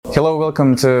Hello,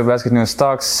 welcome to Basket News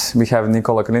Talks. We have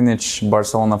Nikola Kalinic,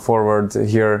 Barcelona forward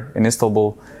here in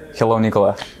Istanbul. Hello,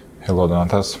 Nikola. Hello,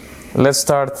 Donatas. Let's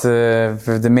start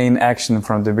with the main action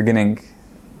from the beginning.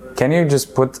 Can you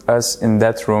just put us in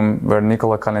that room where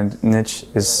Nikola Kalinic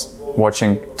is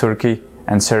watching Turkey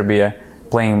and Serbia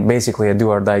playing basically a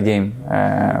do-or-die game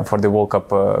for the World Cup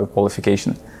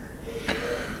qualification?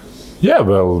 Yeah,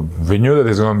 well, we knew that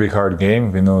it's going to be a hard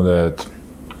game. We knew that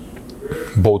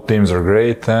both teams are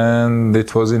great, and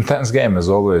it was an intense game as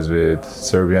always with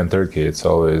Serbia and Turkey. It's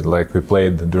always like we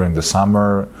played during the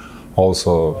summer.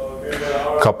 Also,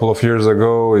 a couple of years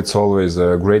ago, it's always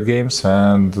great games,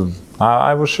 and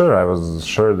I was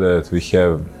sure that we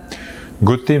have a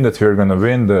good team, that we were going to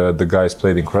win. The guys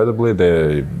played incredibly.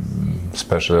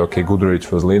 Especially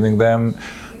Guduric was leading them,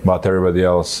 but everybody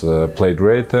else played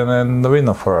great, and the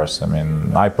winner for us. I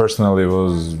mean, I personally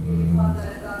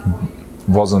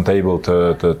wasn't able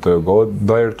to go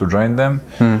there to join them.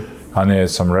 I needed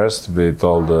some rest with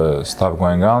all the stuff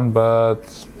going on, but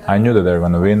I knew that they were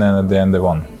going to win, and at the end they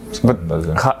won. So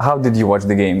but how did you watch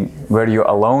the game? Were you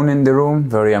alone in the room,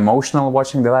 very emotional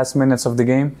watching the last minutes of the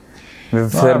game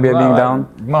with Serbia being down?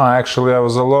 No, actually I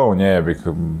was alone. Yeah,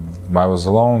 because I was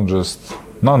alone. Just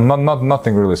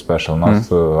nothing really special.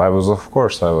 I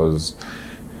was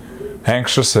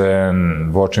anxious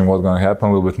and watching what's going to happen,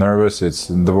 a little bit nervous. It's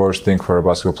the worst thing for a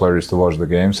basketball player is to watch the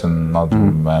games and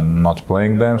not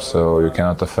playing them, so you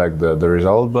cannot affect the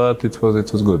result, but it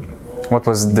was good. What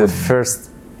was the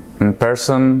first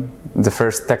person, the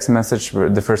first text message,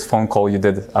 the first phone call you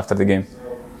did after the game?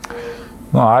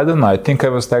 No, I don't know. I think I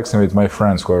was texting with my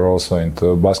friends who are also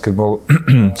into basketball,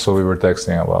 so we were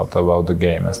texting about the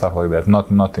game and stuff like that.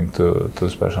 Nothing too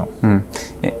special.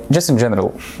 Just in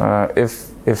general,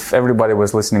 if everybody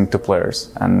was listening to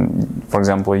players, and for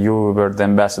example, you were the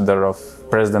ambassador of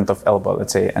president of ELBA,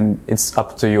 let's say, and it's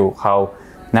up to you how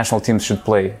national teams should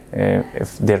play,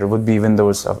 if there would be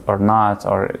windows or not,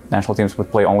 or national teams would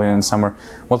play only in summer,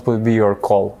 what would be your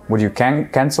call? Would you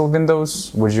cancel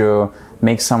windows? Would you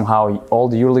make somehow all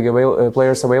the EuroLeague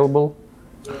players available?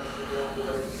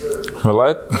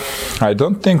 Well, I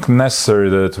don't think necessarily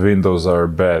that windows are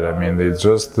bad. I mean, it's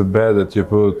just bad that you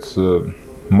put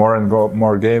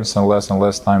more games and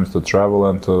less times to travel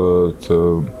and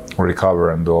to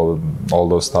recover and do all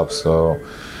those stuff. So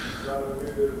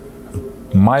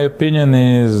my opinion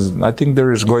is, I think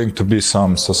there is going to be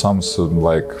some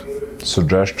like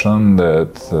suggestion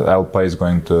that ELPA is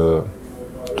going to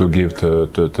give to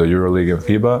EuroLeague and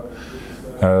FIBA.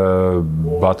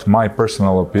 But my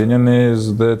personal opinion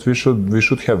is that we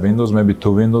should have windows, maybe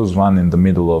two windows, one in the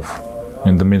middle of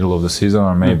the season,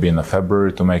 or maybe in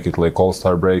February, to make it like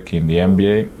All-Star break in the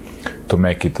NBA, to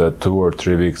make it a 2 or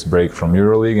 3 weeks break from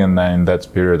EuroLeague, and then in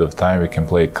that period of time we can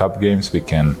play cup games, we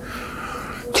can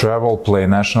travel, play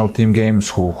national team games.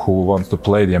 Who wants to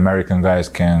play, the American guys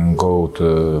can go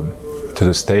to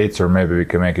the States, or maybe we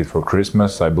can make it for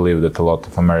Christmas. I believe that a lot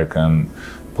of American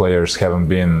players haven't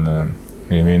been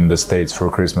in the States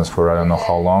for Christmas for I don't know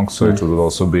how long, so it would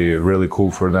also be really cool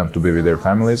for them to be with their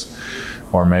families.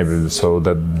 Or maybe, so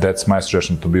that's my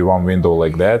suggestion, to be one window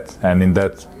like that, and in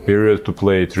that period to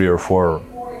play 3 or 4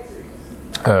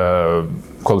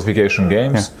 qualification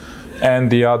games, and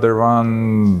the other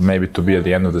one maybe to be at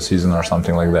the end of the season or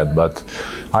something like that. But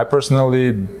I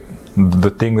personally, the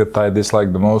thing that I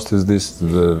dislike the most is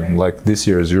like this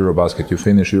year's Eurobasket. You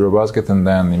finish Eurobasket and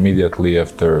then immediately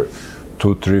after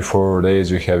 2, 3, 4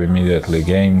 days you have immediately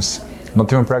games.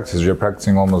 Not even practice, you're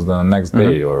practicing almost the next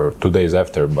day or 2 days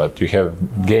after, but you have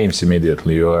games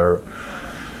immediately. You are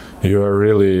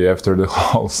really, after the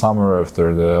whole summer,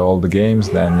 after all the games,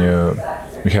 then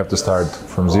you have to start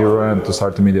from zero and to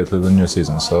start immediately the new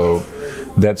season. So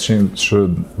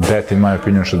that in my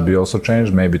opinion should be also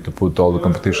changed, maybe to put all the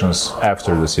competitions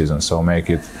after the season. So make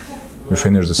it, you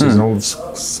finish the season,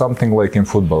 something like in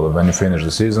football, when you finish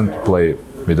the season, to play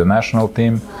with the national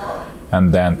team,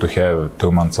 and then to have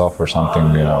 2 months off or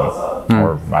something,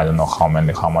 or I don't know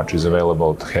how much is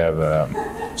available to have.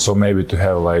 So maybe to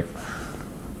have like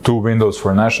 2 windows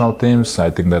for national teams. I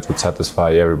think that would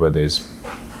satisfy everybody's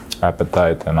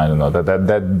appetite, and I don't know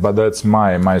but that's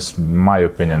my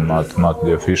opinion, not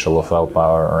the official of ELPA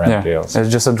or anything else.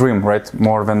 It's just a dream, right?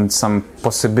 More than some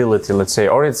possibility, let's say,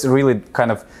 or it's really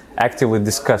kind of actively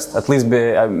discussed, at least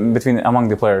among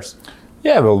the players.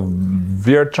 Yeah, well,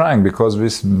 we are trying, because we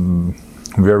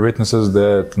are witnesses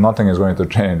that nothing is going to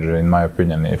change, in my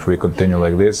opinion. If we continue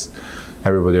like this,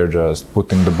 everybody are just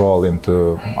putting the ball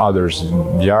into others'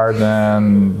 yard,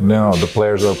 and the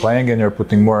players are playing, and you're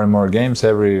putting more and more games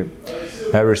every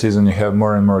every season you have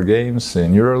more and more games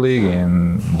in EuroLeague,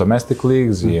 in domestic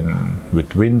leagues,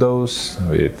 with windows,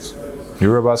 with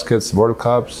Eurobaskets, World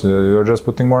Cups. You're just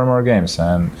putting more and more games,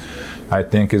 and I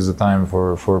think it's the time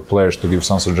for players to give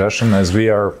some suggestion, as we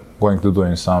are going to do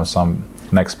in some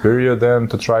next period, and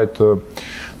to try to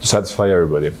satisfy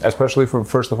everybody, especially for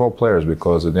first of all players,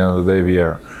 because at the end of the day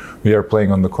we are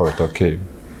playing on the court. Okay,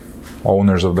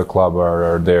 owners of the club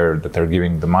are there that are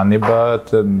giving the money,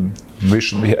 but we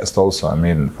should be asked also. I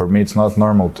mean, for me it's not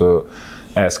normal to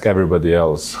ask everybody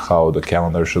else how the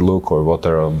calendar should look or what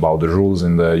are about the rules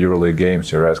in the EuroLeague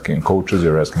games. You're asking coaches,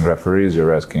 you're asking referees,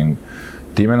 you're asking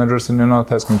team managers, and you're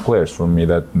not asking players. For me,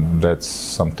 that's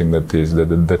something that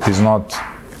is not,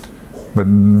 but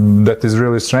that is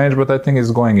really strange. But I think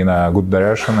it's going in a good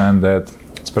direction, and that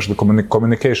especially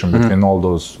communication between all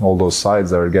those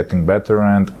sides are getting better,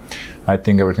 and I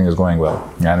think everything is going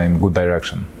well and in good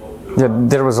direction. Yeah,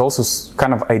 there was also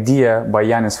kind of idea by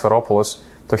Yannis Feropoulos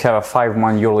to have a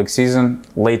 5-month EuroLeague season,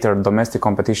 later domestic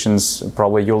competitions,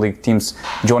 probably EuroLeague teams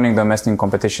joining domestic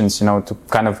competitions, to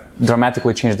kind of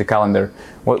dramatically change the calendar.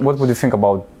 What would you think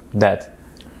about that?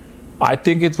 I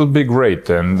think it would be great,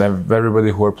 and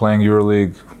everybody who are playing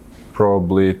EuroLeague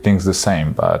probably thinks the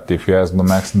same. But if you ask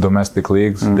domestic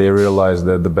leagues, they realize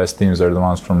that the best teams are the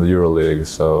ones from the EuroLeague,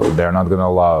 so they're not going to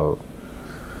allow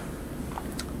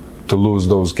to lose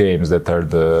those games that are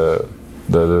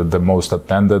the most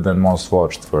attended and most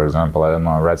watched. For example, I don't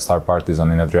know, Red Star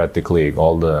Partizan in Adriatic League,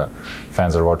 all the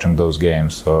fans are watching those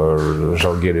games, or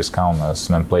Žalgiris Kaunas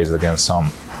when plays against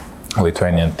some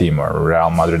Lithuanian team, or Real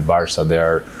Madrid Barca, they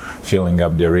are filling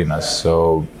up the arenas.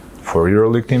 So for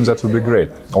EuroLeague teams that would be great.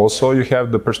 Also, you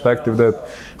have the perspective that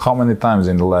how many times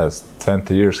in the last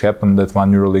 20 years happened that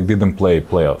one EuroLeague didn't play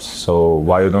playoffs, so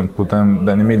why you don't put them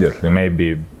then immediately?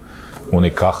 Maybe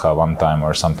Unicaja one time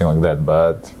or something like that,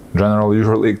 but general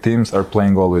EuroLeague teams are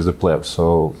playing always the playoffs,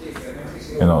 so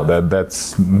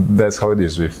that's how it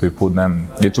is. If we put them,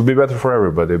 it will be better for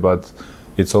everybody, but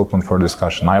it's open for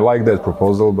discussion. I like that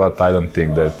proposal, but I don't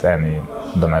think that any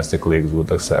domestic leagues would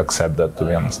accept that, to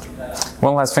be honest.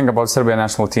 One last thing about Serbia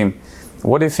national team.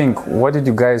 What do you think? What did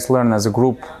you guys learn as a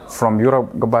group from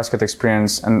Eurobasket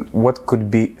experience, and what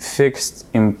could be fixed,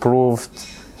 improved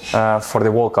for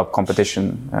the World Cup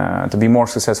competition to be more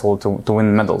successful, to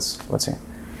win medals, let's say?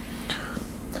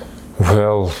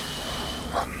 Well,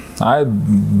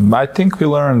 I think we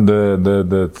learned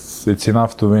that it's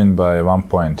enough to win by 1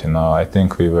 point. I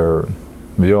think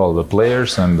we all, the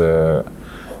players and the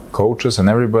coaches and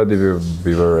everybody,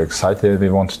 we were excited. We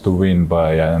wanted to win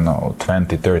by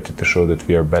 20, 30 to show that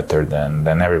we are better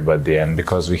than everybody. And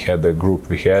because we had the group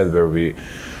we had where we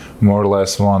more or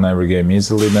less won every game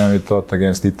easily, then we thought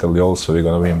against Italy also we're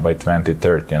gonna win by 20,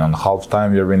 30. And on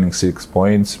halftime we're winning 6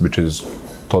 points, which is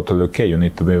totally okay. You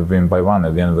need to win by 1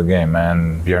 at the end of the game,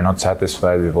 and we are not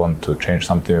satisfied. We want to change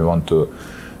something. We want to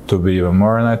be even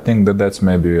more, and I think that's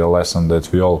maybe a lesson that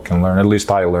we all can learn. At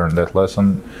least I learned that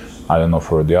lesson. I don't know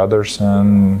for the others,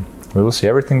 and we will see.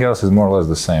 Everything else is more or less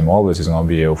the same. Always is going to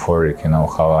be euphoric.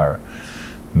 How are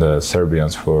the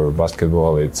Serbians for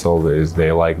basketball? It's always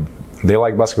they like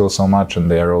basketball so much, and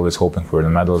they are always hoping for the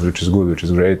medals, which is good, which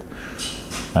is great,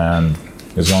 and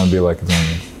it's going to be like it's going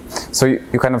to be. So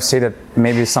you kind of say that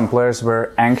maybe some players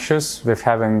were anxious with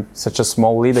having such a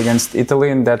small lead against Italy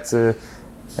in that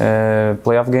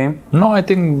playoff game? No, I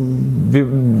think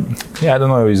I don't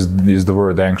know is the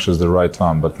word anxious the right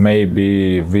one, but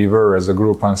maybe we were as a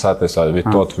group unsatisfied. We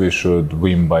thought we should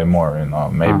win by more.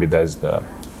 Maybe that's the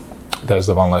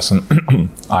one lesson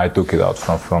I took it out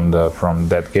from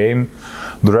that game.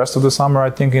 The rest of the summer, I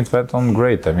think it went on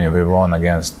great. I mean, we won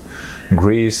against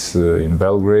Greece in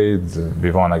Belgrade,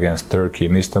 we won against Turkey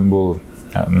in Istanbul.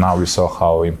 Now we saw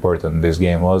how important this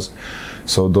game was.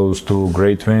 So those 2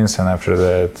 great wins, and after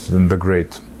that the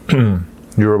great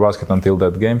Eurobasket until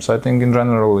that game. So I think in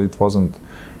general it wasn't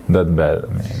that bad. I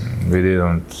mean, we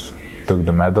didn't took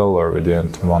the medal or we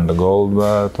didn't won the gold,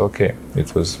 but okay,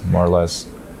 it was more or less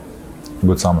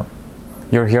good summer.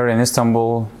 You're here in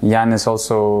Istanbul. Yannis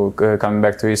also coming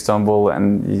back to Istanbul,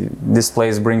 and this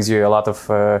place brings you a lot of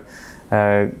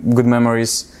good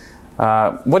memories.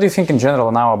 What do you think in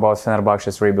general now about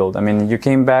Fenerbahce's rebuild? I mean, you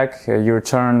came back, you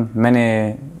returned,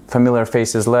 many familiar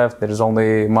faces left. There is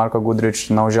only Marko Guduric,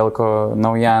 no Željko,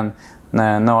 no Jan,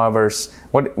 no others.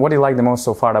 What do you like the most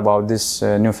so far about this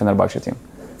new Fenerbahce team?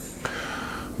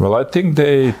 Well, I think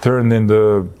they turned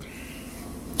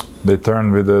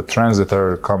with the trends that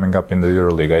are coming up in the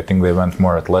EuroLeague. I think they went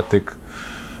more athletic.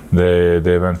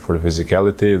 They went for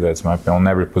physicality. That's my opinion. On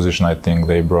every position, I think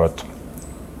they brought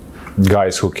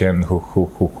guys who can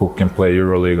play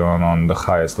EuroLeague on the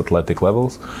highest athletic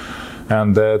levels.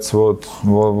 and that's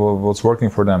what's working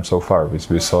for them so far.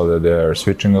 We saw that they are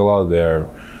switching a lot. They are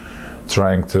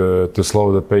trying to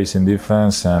slow the pace in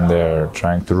defense, and they're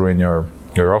trying to ruin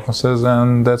your offenses,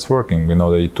 and that's working. We know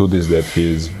that Itoudis, that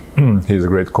he's a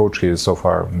great coach. He is so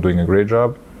far doing a great job,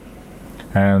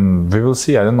 and we will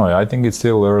see. I don't know. I think it's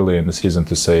still early in the season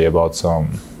to say about some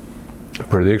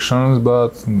predictions,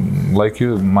 but like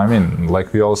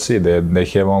we all see that they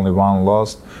have only one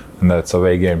loss, and that's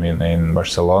away game in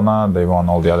Barcelona. They won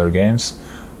all the other games.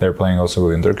 They're playing also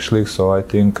good in Turkish league, so I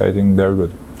think they're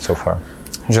good so far.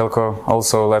 Željko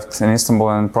also left in Istanbul,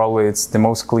 and probably it's the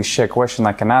most cliche question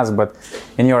I can ask, but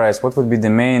in your eyes, what would be the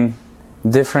main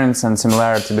difference and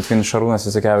similarity between Šarūnas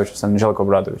Jasikevičius and Željko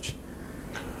Obradović?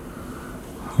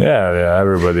 Yeah,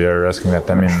 everybody are asking that.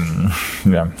 I mean,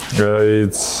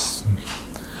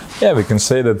 we can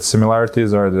say that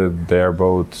similarities are that they are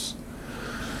both.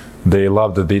 They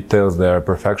love the details. They are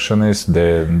perfectionists.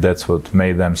 That's what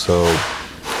made them so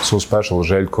special.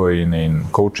 Željko in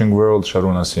coaching world,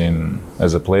 Šarūnas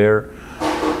as a player.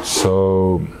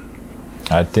 So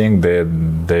I think they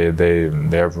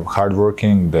are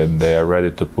hardworking. That they are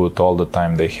ready to put all the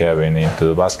time they have into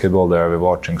the basketball. They are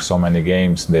watching so many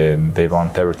games. They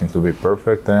want everything to be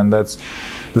perfect, and that's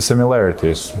the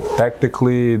similarities.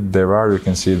 Tactically, you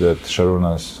can see that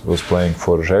Šarūnas was playing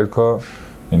for Željko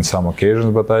in some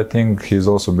occasions, but I think he's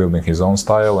also building his own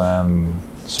style, and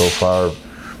so far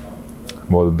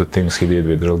the things he did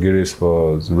with Žalgiris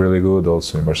was really good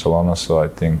also in Barcelona, so I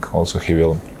think also he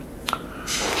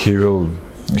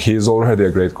is already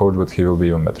a great coach, but he will be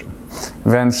even better.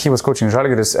 When he was coaching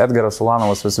Žalgiris, Edgaras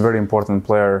Ulanovas was a very important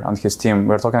player on his team.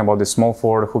 We're talking about the small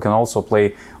forward who can also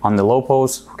play on the low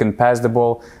post, who can pass the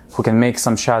ball, who can make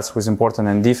some shots, who is important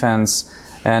in defense.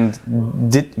 And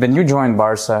when you joined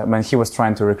Barca, when he was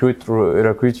trying to recruit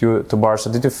you to Barca,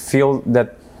 did you feel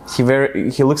that he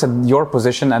looks at your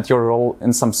position, at your role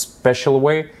in some special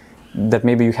way, that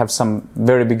maybe you have some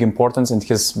very big importance in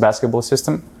his basketball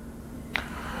system?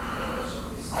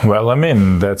 Well, I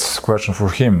mean, that's a question for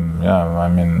him. Yeah, I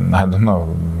mean, I don't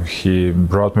know. He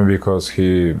brought me because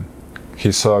he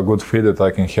saw a good fit that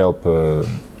I can help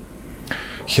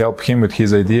him with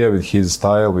his idea, with his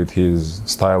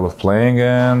style of playing,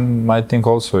 and I think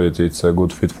also it's a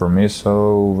good fit for me. So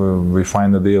we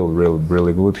find the deal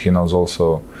really good. He knows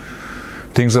also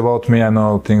things about me. I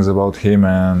know things about him,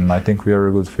 and I think we are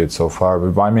a good fit so far.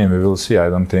 I mean, we will see. I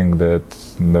don't think that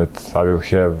I will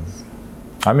have.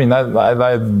 I mean,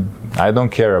 I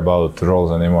don't care about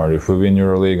roles anymore. If we win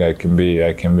EuroLeague, I can be,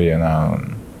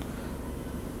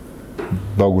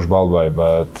 Boguš Balbai,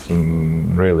 but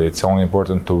really, it's only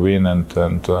important to win and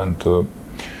to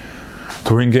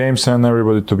win games and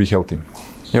everybody to be healthy.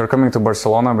 You're coming to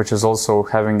Barcelona, which is also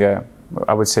having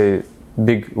I would say,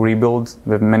 big rebuild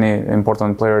with many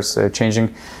important players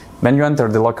changing. When you enter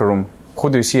the locker room, who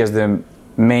do you see as the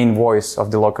main voice of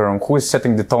the locker room? Who is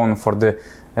setting the tone for the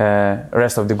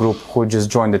rest of the group who just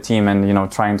joined the team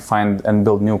and trying to find and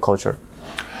build new culture?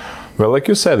 Well, like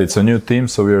you said, it's a new team,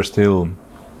 so we are still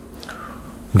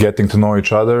getting to know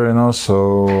each other,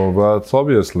 but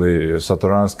obviously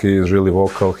Satoransky is really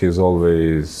vocal. He's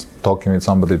always talking with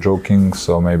somebody, joking,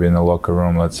 so maybe in the locker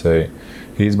room, let's say,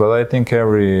 but I think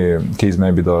he's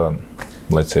maybe the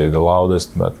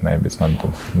loudest, but maybe it's not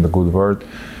the good word.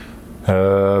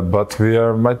 But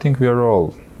I think we are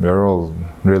all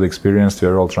really experienced. We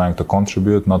are all trying to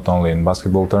contribute, not only in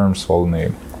basketball terms,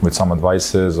 only with some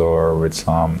advices or with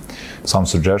some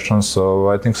suggestions. So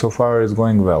I think so far it's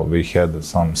going well. We had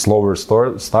some slower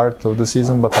start of the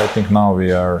season, but I think now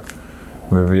we are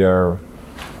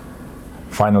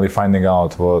finally finding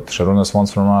out what Šarūnas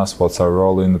wants from us, what's our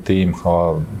role in the team,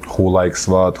 who likes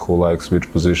what, who likes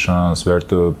which positions, where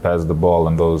to pass the ball,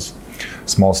 and those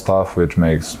small stuff which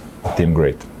makes the team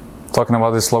great. Talking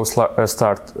about the slow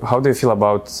start, how do you feel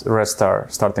about Red Star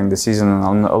starting the season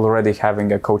and already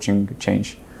having a coaching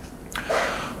change?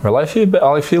 Well, I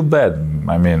feel bad.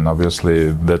 I mean,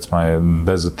 obviously that's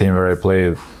the team where I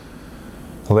played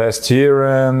last year,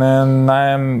 and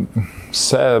I'm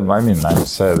sad. I mean, I'm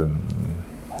sad.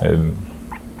 I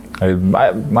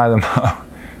don't know.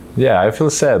 Yeah, I feel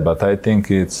sad, but I think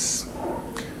it's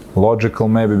logical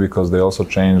maybe because they also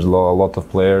changed a lot of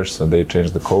players. So they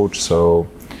changed the coach, so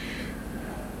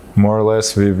more or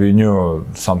less we knew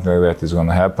something like that is going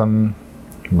to happen.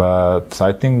 But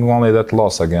I think only that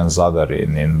loss against Zadar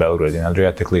in Belgrade in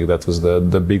Adriatic League, that was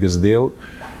the biggest deal.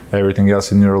 Everything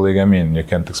else in EuroLeague, I mean, you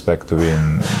can't expect to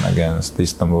win against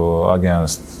Istanbul,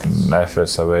 against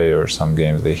Efes away, or some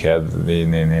games they had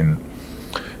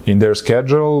in their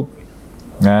schedule.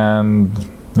 And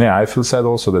Yeah, I feel sad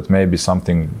also that maybe some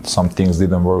things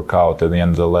didn't work out at the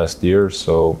end of the last year.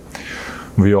 So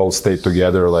we all stayed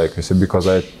together, like I said, because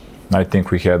I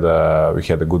think we had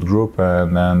a good group,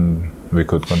 and then we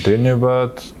could continue.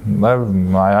 But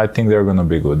I think they're gonna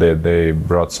be good. They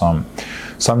brought some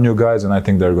new guys, and I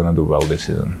think they're gonna do well this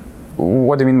season.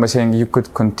 What do you mean by saying you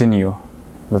could continue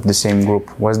with the same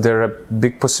group? Was there a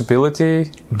big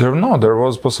possibility? There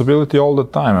was possibility all the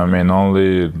time. I mean,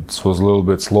 only it was a little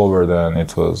bit slower than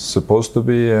it was supposed to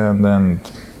be, and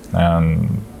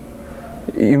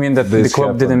you mean that the club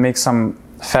happened. didn't make some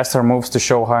faster moves to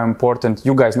show how important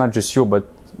you guys, not just you, but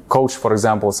coach, for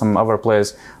example, some other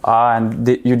players, and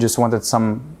you just wanted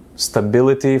some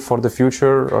stability for the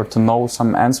future, or to know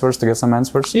some answers, to get some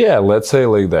answers? Yeah, let's say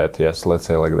like that. Yes, let's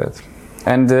say like that.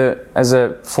 And as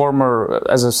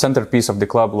a centerpiece of the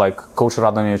club, like Coach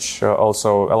Radonjic,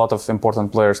 also a lot of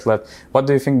important players left. What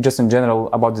do you think, just in general,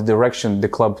 about the direction the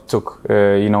club took,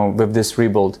 with this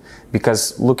rebuild?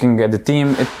 Because looking at the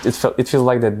team, it feels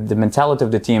like that the mentality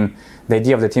of the team, the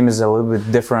idea of the team is a little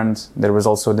bit different. There was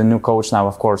also the new coach now,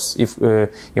 of course, if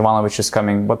Ivanovic is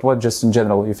coming. But what, just in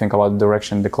general, you think about the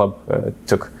direction the club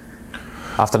took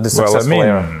after the successful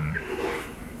era?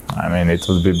 I mean, it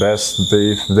would be best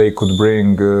if they could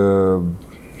bring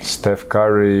Steph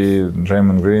Curry,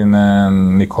 Draymond Green,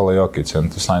 and Nikola Jokic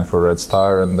and to sign for Red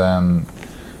Star, and then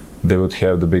they would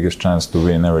have the biggest chance to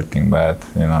win everything. But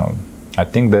I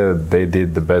think that they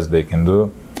did the best they can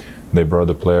do. They brought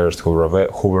the players who were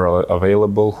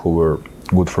available, who were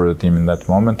good for the team in that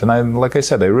moment. And like I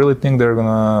said, I really think they're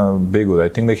gonna be good. I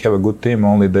think they have a good team.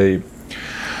 Only they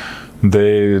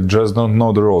just don't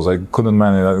know the roles. I couldn't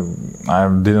manage. I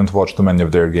didn't watch too many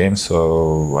of their games, so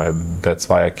that's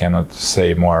why I cannot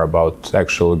say more about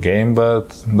actual game. But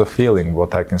the feeling,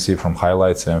 what I can see from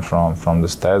highlights and from the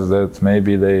stats, that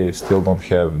maybe they still don't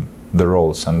have the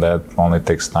roles, and that only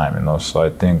takes time. So I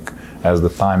think as the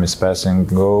time is passing,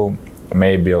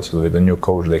 maybe also with the new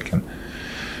coach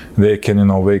they can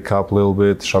wake up a little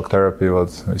bit, shock therapy,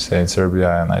 what we say in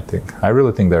Serbia, and I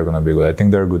really think they're gonna be good. I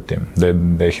think they're a good team.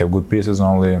 They have good pieces,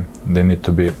 only they need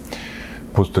to be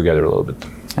put together a little bit.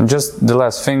 And just the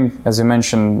last thing, as you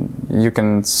mentioned, you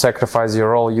can sacrifice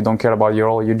your role, you don't care about your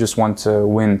role, you just want to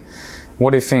win.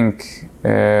 What do you think,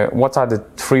 what are the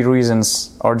 3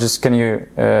 reasons, or just can you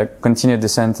continue the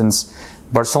sentence,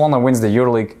 Barcelona wins the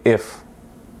EuroLeague if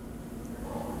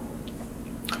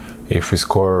we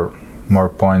score more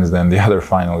points than the other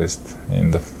finalists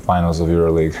in the finals of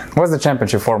EuroLeague. What's the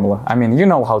championship formula? I mean, you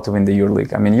know how to win the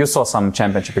EuroLeague. I mean, you saw some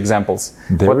championship examples.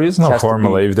 There is no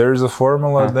formula. If there is a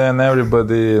formula, then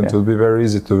everybody, it will be very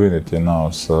easy to win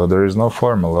it, So there is no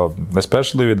formula.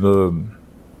 Especially with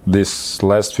this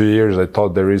last few years, I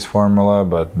thought there is formula,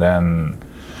 but then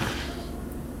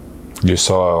you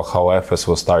saw how FS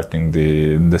was starting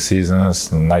the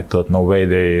seasons, and I thought, no way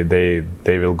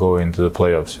they will go into the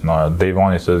playoffs. They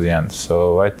won it to the end.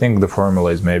 So I think the formula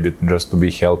is maybe just to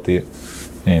be healthy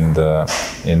in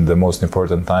the most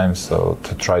important times. So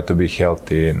to try to be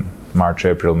healthy in March,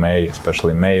 April, May,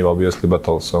 especially May, obviously, but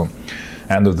also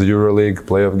end of the EuroLeague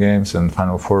playoff games and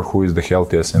Final Four. Who is the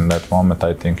healthiest in that moment?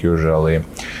 I think usually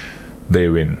they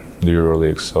win the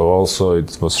EuroLeague. So also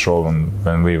it was shown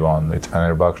when we won it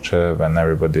Fenerbahce, when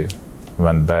everybody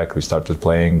went back, we started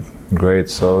playing great.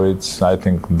 So I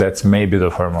think that's maybe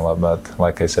the formula, but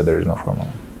like I said, there is no formula.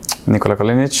 Nikola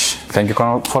Kalinic, thank you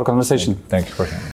for conversation. Thank you for having me.